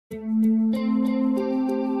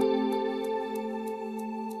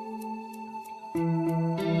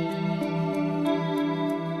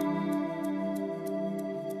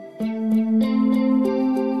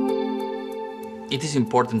It is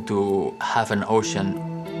important to have an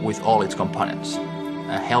ocean with all its components,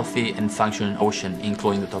 a healthy and functioning ocean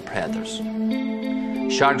including the top predators.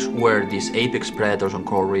 Sharks were these apex predators on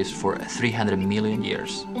coral reefs for 300 million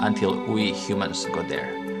years until we humans got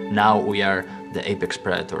there. Now we are the apex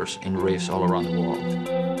predators in reefs all around the world.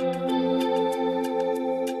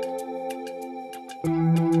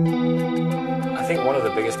 I think one of the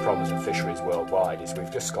biggest problems in fisheries worldwide is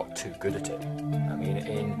we've just got too good at it. I mean,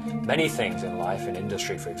 in many things in life, in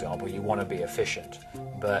industry for example, you want to be efficient.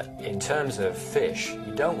 But in terms of fish,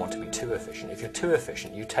 you don't want to be too efficient. If you're too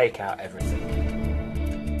efficient, you take out everything.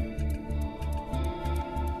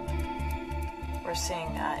 We're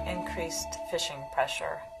seeing increased fishing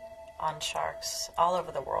pressure on sharks all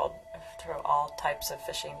over the world through all types of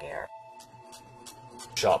fishing gear.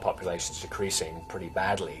 Shark populations decreasing pretty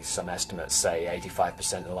badly. Some estimates say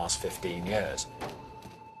 85% in the last 15 years.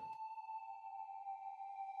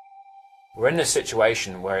 We're in a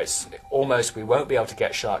situation where it's almost we won't be able to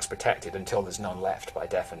get sharks protected until there's none left by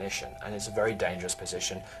definition, and it's a very dangerous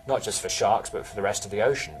position, not just for sharks but for the rest of the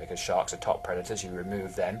ocean, because sharks are top predators. You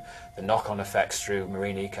remove them, the knock-on effects through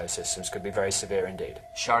marine ecosystems could be very severe indeed.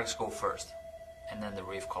 Sharks go first, and then the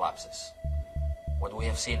reef collapses. What we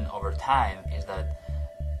have seen over time is that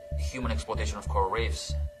human exploitation of coral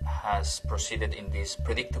reefs has proceeded in this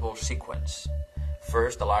predictable sequence.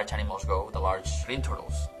 First, the large animals go, the large green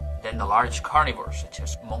turtles. Then the large carnivores, such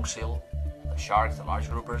as monk seal, the sharks, the large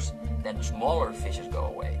groupers. Then smaller fishes go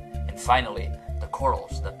away. And finally, the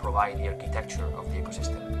corals that provide the architecture of the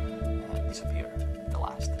ecosystem disappear, the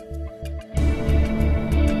last.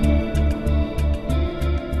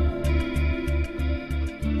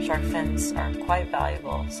 Shark fins are quite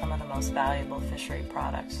valuable, some of the most valuable fishery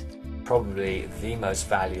products. Probably the most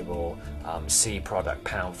valuable sea product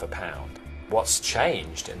pound for pound. What's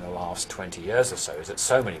changed in the last 20 years or so is that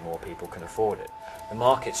so many more people can afford it. The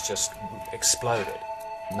market's just exploded.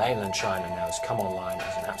 Mainland China now has come online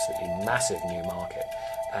as an absolutely massive new market,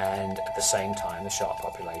 and at the same time the shark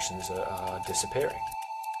populations are disappearing.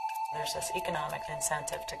 There's this economic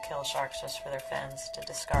incentive to kill sharks just for their fins, to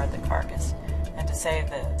discard the carcass, and to save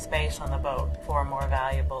the space on the boat for more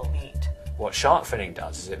valuable meat. What shark finning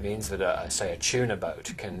does is it means that, say, a tuna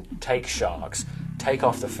boat can take sharks, take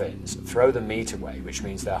off the fins, throw the meat away, which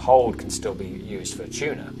means their hold can still be used for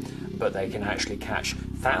tuna, but they can actually catch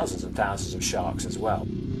thousands and thousands of sharks as well.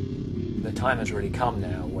 The time has really come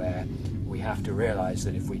now where we have to realize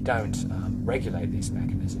that if we don't regulate these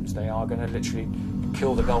mechanisms, they are going to literally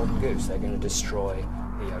kill the golden goose. They're going to destroy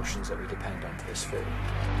the oceans that we depend on for this food.